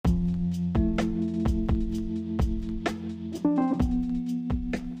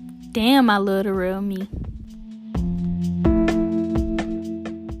Damn, I love the real me.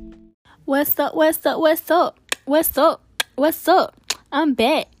 What's up? I'm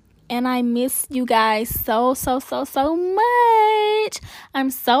back. And I miss you guys so much. I'm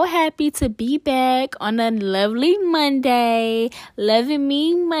so happy to be back on a lovely Monday. Loving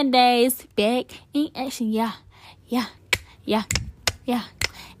me Mondays. Back in action. Yeah.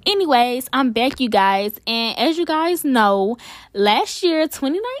 Anyways, I'm back, you guys. And as you guys know, last year,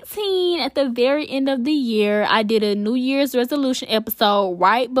 2019, at the very end of the year, I did a New Year's resolution episode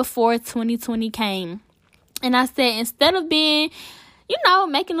right before 2020 came. And I said, instead of being,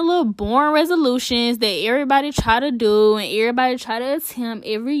 making a little boring resolutions that everybody try to do and everybody try to attempt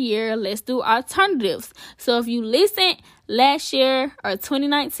every year, let's do alternatives. So if you listen last year or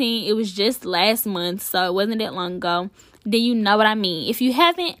 2019, it was just last month, so it wasn't that long ago, then you know what I mean. If you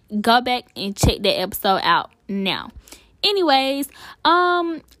haven't, go back and check that episode out now. Anyways,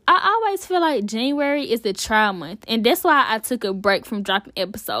 I always feel like January is the trial month, and that's why I took a break from dropping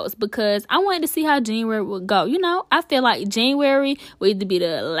episodes, because I wanted to see how January would go. I feel like January will either be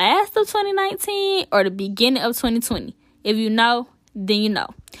the last of 2019 or the beginning of 2020. If you know, then you know.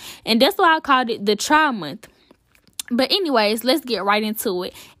 And that's why I called it the trial month. But anyways, let's get right into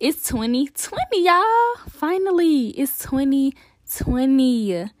it. It's 2020, y'all. Finally, it's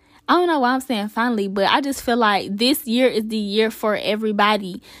 2020. I don't know why I'm saying finally, but I just feel like this year is the year for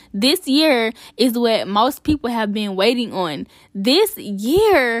everybody. This year is what most people have been waiting on. This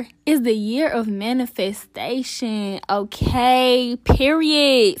year is the year of manifestation. Okay,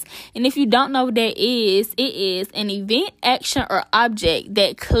 periods. And if you don't know what that is, it is an event, action, or object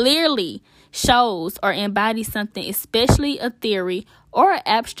that clearly shows or embodies something, especially a theory or an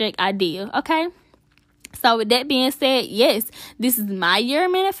abstract idea. Okay, so with that being said, yes, this is my year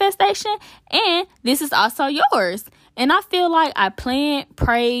of manifestation, and this is also yours. And I feel like I planned,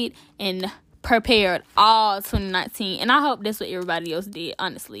 prayed, and prepared all 2019, and I hope that's what everybody else did,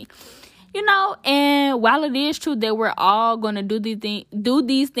 honestly. And while it is true that we're all gonna do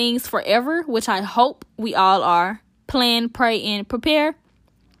these things forever, which I hope we all are, plan, pray, and prepare,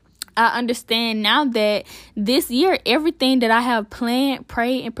 I understand now that this year, everything that I have planned,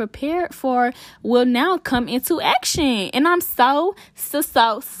 prayed, and prepared for will now come into action. And I'm so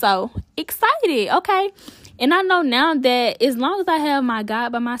excited, okay? And I know now that as long as I have my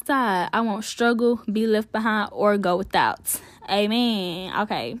God by my side, I won't struggle, be left behind, or go without. Amen.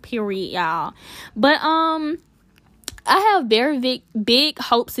 Okay, period, y'all. But, I have very big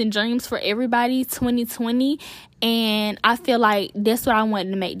hopes and dreams for everybody 2020, and I feel like that's what I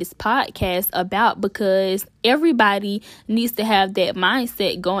wanted to make this podcast about, because everybody needs to have that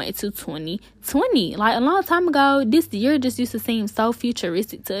mindset going into 2020. Like, a long time ago, this year just used to seem so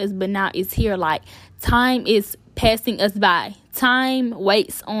futuristic to us, but now it's here. Like, time is passing us by. Time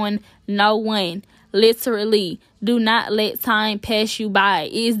waits on no one. Literally, do not let time pass you by.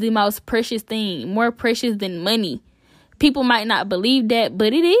 It is the most precious thing, more precious than money. People might not believe that,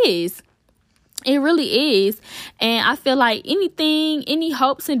 but it is. It really is. And I feel like any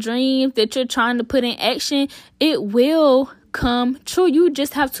hopes and dreams that you're trying to put in action, it will come true. You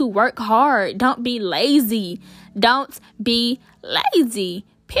just have to work hard. Don't be lazy. Period.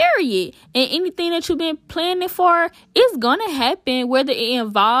 And anything that you've been planning for is going to happen, whether it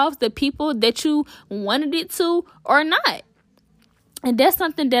involves the people that you wanted it to or not. And that's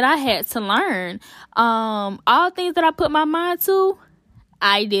something that I had to learn. All things that I put my mind to,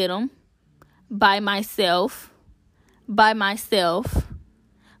 I did them by myself,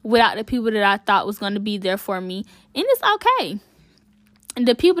 without the people that I thought was going to be there for me. And it's okay. And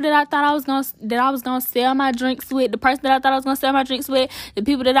the people that I thought I was gonna sell my drinks with, the person that I thought I was gonna sell my drinks with, the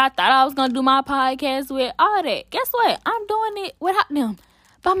people that I thought I was gonna do my podcast with, all that. Guess what? I'm doing it without them,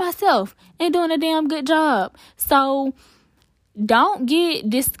 by myself, and doing a damn good job. So don't get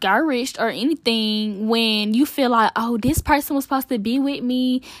discouraged or anything when you feel like, oh, this person was supposed to be with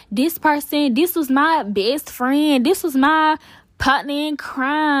me. This was my best friend. This was my partner in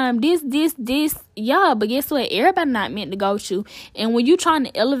crime. This. Yeah, but guess what? Everybody not meant to go with you. And when you're trying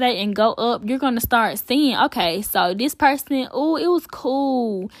to elevate and go up, you're going to start seeing, okay, so this person, oh, it was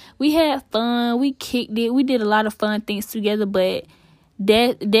cool. We had fun. We kicked it. We did a lot of fun things together, but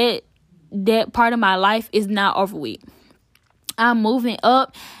that part of my life is not over with. I'm moving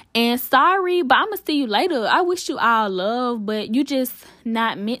up, and sorry, but I'm gonna see you later. I wish you all love, but you just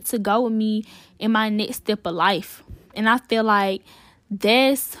not meant to go with me in my next step of life. And I feel like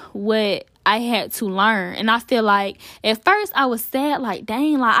that's what I had to learn. And I feel like at first I was sad, like,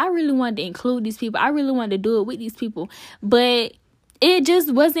 dang, like I really wanted to include these people. I really wanted to do it with these people. But it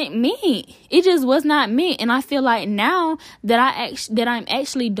just wasn't me. It just was not me. And I feel like now that I'm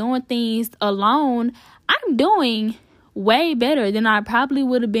actually doing things alone, I'm doing way better than I probably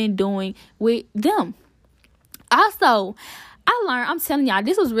would have been doing with them. Also, I learned, I'm telling y'all,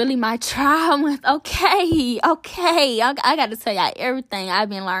 this was really my trial month. Okay. I got to tell y'all everything I've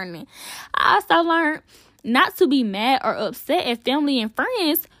been learning. I also learned not to be mad or upset at family and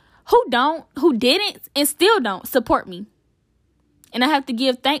friends who didn't, and still don't support me. And I have to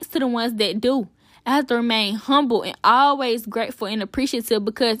give thanks to the ones that do. I have to remain humble and always grateful and appreciative,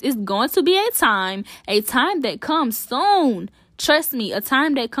 because it's going to be a time that comes soon. Trust me, a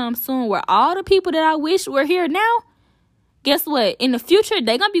time that comes soon where all the people that I wish were here now, guess what? In the future,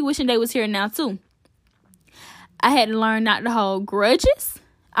 they're going to be wishing they was here now too. I had to learn not to hold grudges.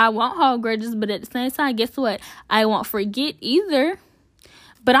 I won't hold grudges, but at the same time, guess what? I won't forget either.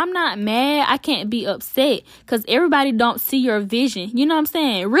 But I'm not mad. I can't be upset because everybody don't see your vision. You know what I'm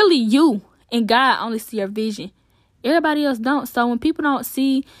saying? Really, you and God only see your vision. Everybody else don't. So when people don't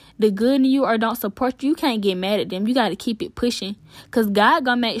see the good in you or don't support you, you can't get mad at them. You got to keep it pushing, because God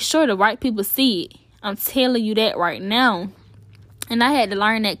going to make sure the right people see it. I'm telling you that right now. And I had to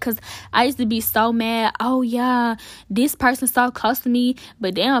learn that, because I used to be so mad. Oh, yeah, this person's so close to me,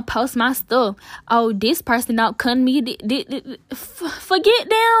 but they don't post my stuff. Oh, this person don't come to me. Forget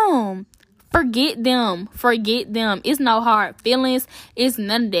them. Forget them. It's no hard feelings. It's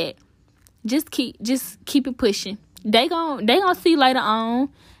none of that. Just keep it pushing. They gonna see later on.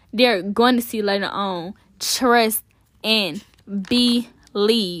 They're going to see later on. Trust and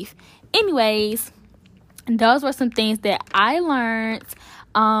believe. Anyways, those were some things that I learned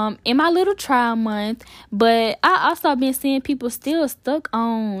in my little trial month. But I also been seeing people still stuck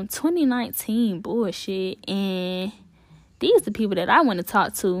on 2019 bullshit, and these are the people that I want to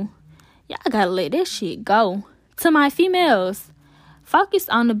talk to. Y'all gotta let that shit go. To my females, focus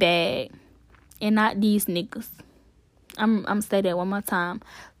on the bag and not these niggas. I'm say that one more time.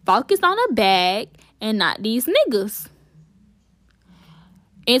 Focus on the bag and not these niggas.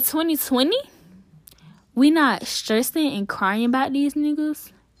 In 2020, we not stressing and crying about these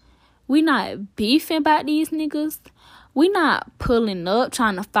niggas. We not beefing about these niggas. We not pulling up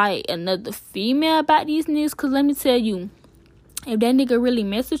trying to fight another female about these niggas. Because let me tell you, if that nigga really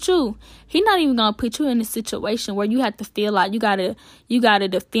mess with you, he not even gonna put you in a situation where you have to feel like you gotta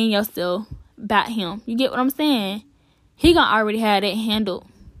defend yourself about him. You get what I'm saying? He gonna already have that handled.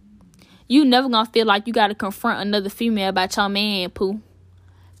 You never gonna feel like you gotta confront another female about your man, poo.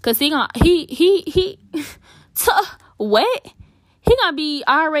 Cause he what? He gonna be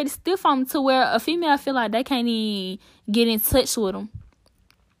already stiff on him to where a female feel like they can't even get in touch with him.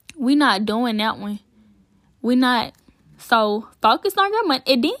 We not doing that one. We not. So focus on your money.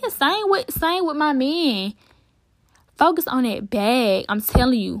 And then same with my man. Focus on that bag. I'm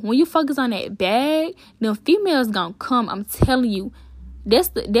telling you, when you focus on that bag, them females gonna come. I'm telling you. That's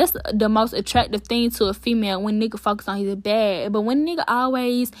the most attractive thing to a female, when nigga focus on his bag. But when nigga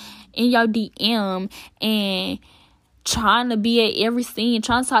always in your DM and trying to be at every scene,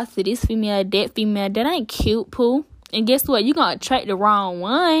 trying to talk to this female, that female, that ain't cute, poo. And guess what? You gonna attract the wrong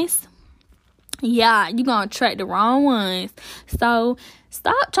ones. Yeah, you gonna attract the wrong ones. So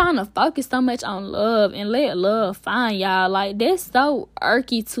stop trying to focus so much on love and let love find y'all. Like, that's so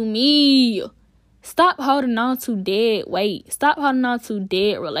irky to me. Stop holding on to dead weight. Stop holding on to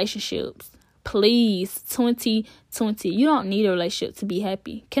dead relationships. Please, 2020. You don't need a relationship to be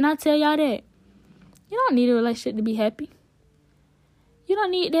happy. Can I tell y'all that? You don't need a relationship to be happy. You don't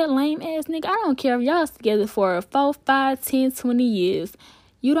need that lame ass nigga. I don't care if y'all together for 4, 5, 10, 20 years.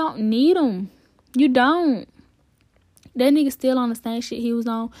 You don't need them. You don't. That nigga still on the same shit he was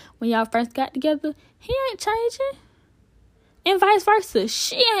on when y'all first got together. He ain't changing. And vice versa.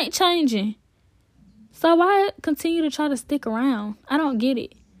 She ain't changing. So why continue to try to stick around? I don't get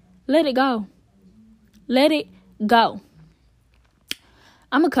it. Let it go. Let it go.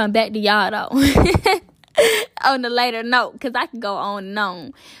 I'm going to come back to y'all, though. On a later note, because I can go on and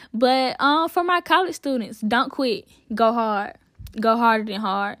on. But for my college students, don't quit. Go hard. Go harder than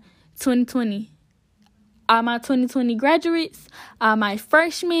hard. 2020. All my 2020 graduates, all my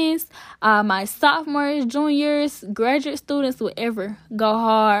freshmen, all my sophomores, juniors, graduate students, whatever. Go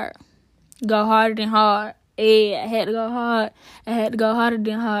hard. Go harder than hard. Yeah, I had to go hard. I had to go harder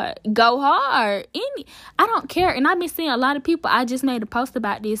than hard. Go hard. I don't care. And I've been seeing a lot of people. I just made a post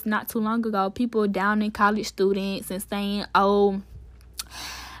about this not too long ago. People down in college students and saying, oh,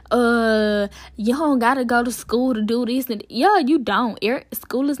 you don't gotta go to school to do this. And yeah, you don't.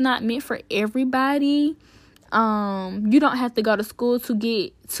 School is not meant for everybody. You don't have to go to school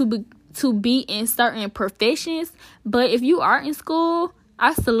to to be in certain professions. But if you are in school,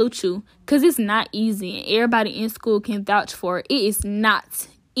 I salute you, because it's not easy, and everybody in school can vouch for it. It is not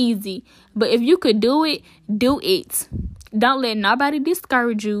easy. But if you could do it, do it. Don't let nobody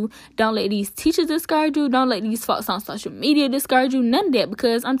discourage you. Don't let these teachers discourage you. Don't let these folks on social media discourage you. None of that,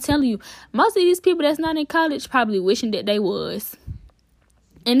 because I'm telling you, most of these people that's not in college probably wishing that they was.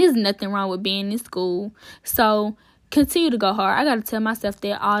 And there's nothing wrong with being in school. So continue to go hard. I got to tell myself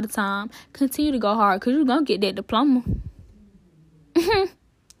that all the time. Continue to go hard, because you're going to get that diploma.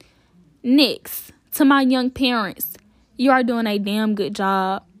 Next, to my young parents, you are doing a damn good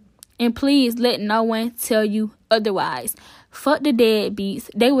job. And please let no one tell you otherwise. Fuck the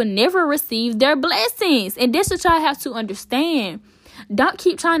deadbeats. They will never receive their blessings. And that's what y'all have to understand. Don't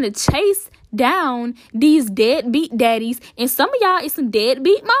keep trying to chase down these deadbeat daddies. And some of y'all is some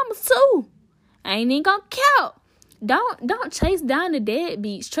deadbeat mamas too. I ain't even gonna count. Don't chase down the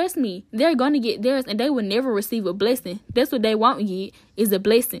deadbeats. Trust me, they're gonna get theirs, and they will never receive a blessing. That's what they won't get, is a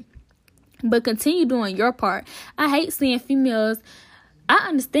blessing. But continue doing your part. I hate seeing females. I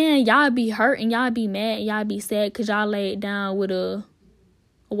understand y'all be hurt and y'all be mad and y'all be sad because y'all laid down with a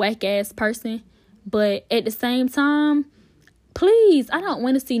whack ass person. But at the same time, please, I don't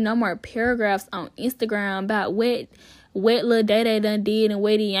want to see no more paragraphs on Instagram about what little Day done did and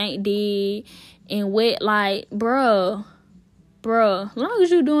what he ain't did. And what, like, bruh, as long as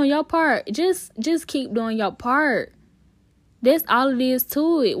you doing your part, just keep doing your part. That's all it is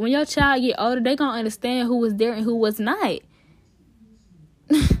to it. When your child get older, they gonna understand who was there and who was not.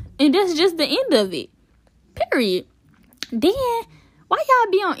 And that's just the end of it. Period. Then, why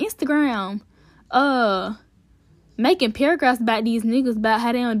y'all be on Instagram making paragraphs about these niggas about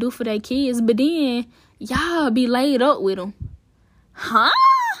how they don't do for their kids, but then y'all be laid up with them? Huh?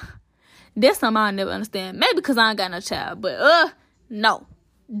 That's something I'll never understand. Maybe because I ain't got no child, but no.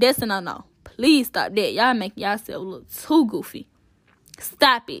 That's a no. Please stop that. Y'all make yourself look too goofy.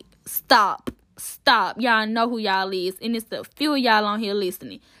 Stop it. Stop. Y'all know who y'all is, and it's a few of y'all on here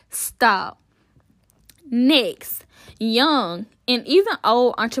listening. Stop. Next, young and even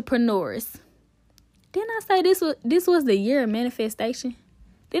old entrepreneurs. Didn't I say this was the year of manifestation?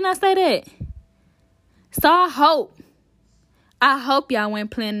 Didn't I say that? So I hope y'all weren't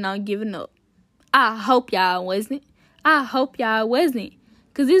planning on giving up. I hope y'all wasn't.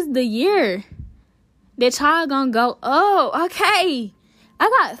 Because this is the year that y'all gonna go, oh, okay. I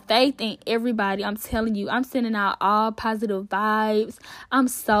got faith in everybody. I'm telling you, I'm sending out all positive vibes. I'm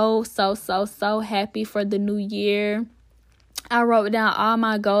so happy for the new year. I wrote down all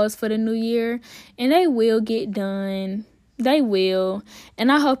my goals for the new year, and they will get done. They will.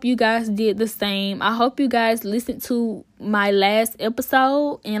 And I hope you guys did the same. I hope you guys listened to my last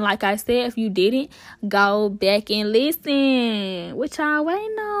episode. And like I said, if you didn't, go back and listen. What y'all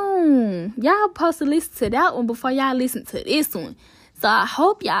waiting on? Y'all supposed to listen to that one before y'all listen to this one. So I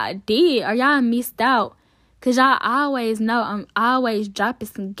hope y'all did, or y'all missed out. Because y'all always know I'm always dropping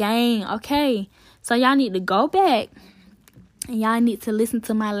some game, okay? So y'all need to go back. And y'all need to listen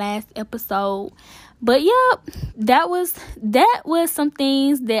to my last episode. But yep, that was some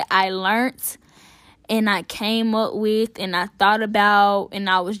things that I learned. And I came up with, and I thought about, and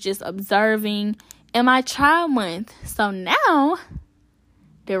I was just observing in my trial month. So now,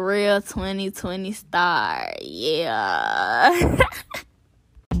 the real 2020 start. Yeah.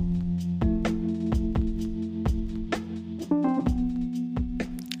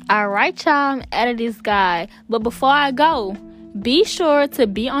 All right, y'all. I'm out of this guy. But before I go, be sure to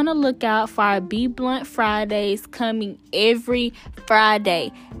be on the lookout for our Be Blunt Fridays coming every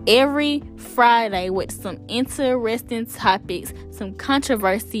Friday. Every Friday with some interesting topics, some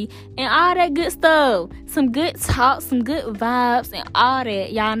controversy, and all that good stuff. Some good talk, some good vibes, and all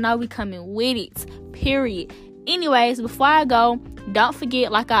that. Y'all know we coming with it. Period. Anyways, before I go, don't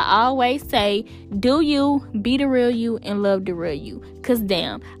forget, like I always say, do you, be the real you, and love the real you. Because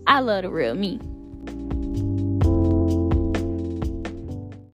damn, I love the real me.